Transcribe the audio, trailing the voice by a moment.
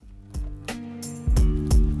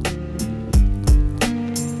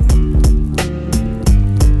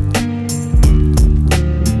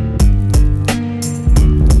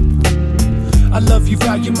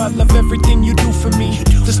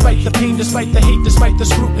despite the hate, despite the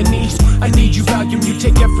scrutiny. I need you, Valium, you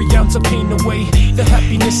take every ounce of pain away. The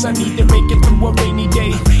happiness I need to make it through a rainy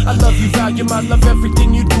day. I love you, Valium, I love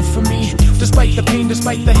everything you do for me. Despite the pain,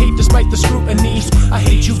 despite the hate, despite the scrutiny. I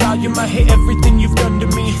hate you, Valium, I hate everything you've done to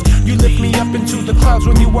me. You lift me up into the clouds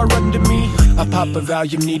when you are under me. I pop a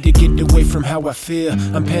Valium, need to get away from how I feel.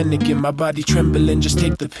 I'm panicking, my body trembling, just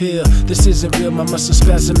take the pill. This isn't real, my muscles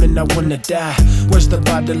spasming, I wanna die. Where's the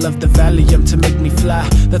bottle of the Valium to make me fly?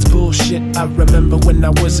 That's bullshit, I remember when I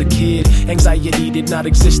was a kid. Anxiety did not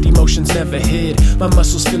exist, emotions never hid. My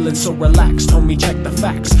muscles feeling so relaxed, homie, check the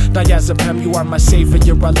facts. Diazepam, you are my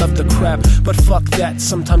savior, I love the crap. But fuck that,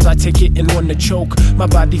 sometimes I take it and wanna choke. My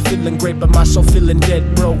body feeling great, but my soul feeling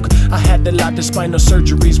dead broke. I had a lot of spinal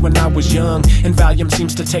surgeries when I was young, and Valium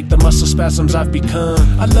seems to take the muscle spasms I've become.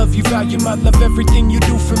 I love you, Valium, I love everything you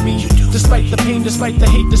do for me. Despite the pain, despite the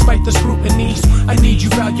hate, despite the scrutiny. I need you,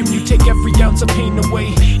 Valium, you take every ounce of pain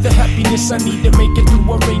away. The happiness I need to make it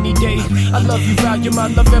through a rainy day. I love you, Valium, I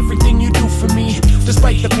love everything you do for me.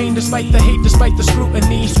 Despite the pain, despite the hate, despite the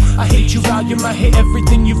scrutiny. I hate you, Valium, I hate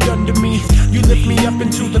everything you've done to me. You lift me up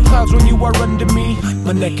into the clouds when you are under me.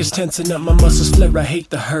 My neck is tensing up, my muscles flare, I hate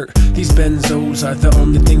the hurt. These benzos are the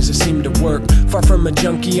only things that seem to work. Far from a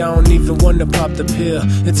junkie, I don't even wanna pop the pill.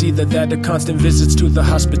 It's either that or constant visits to the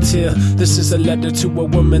hospital. This is a letter to a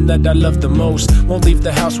woman that I love the most. Won't leave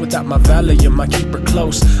the house without my Valium, I keep her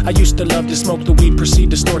close. I used to love to smoke the weed,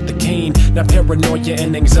 proceed to snort the cane. Now paranoia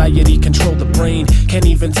and anxiety control the brain. Can't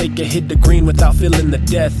even take a hit of green without feeling the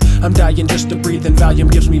death. I'm dying just to breathe and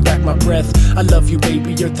Valium gives me back my breath. I love you,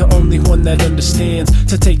 baby, you're the only one that understands.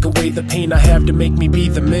 To take away the pain I have, to make me be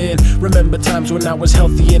the man. Remember times when I was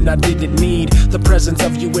healthy and I didn't need the presence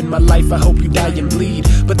of you in my life. I hope you die and bleed.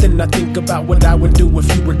 But then I think about what I would do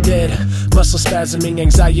if you were dead. Muscle spasming,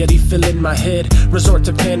 anxiety filling my head. Resort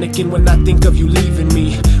to panicking when I think of you leaving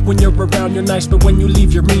me. When you're around you're nice, but when you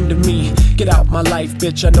leave you're mean to me. Get out my life,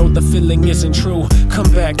 bitch, I know the feeling isn't true. Come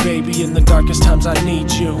back, baby, in the darkest times I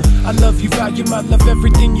need you. I love you, Valium, I love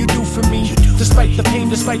everything you do for me. Despite the pain,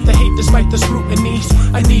 despite the hate, despite the scrutiny.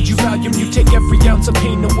 I need you, Valium, you take every ounce of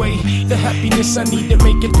pain away. The happiness I need to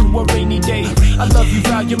make it through a rainy day. I love you,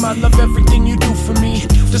 Valium, I love everything you do for me.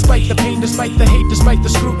 Despite the pain, despite the hate, despite the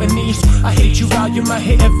scrutiny. I hate you, Valium, I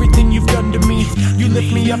hate everything you've done to me. You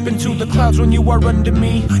lift me up into the clouds when you are under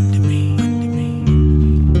me.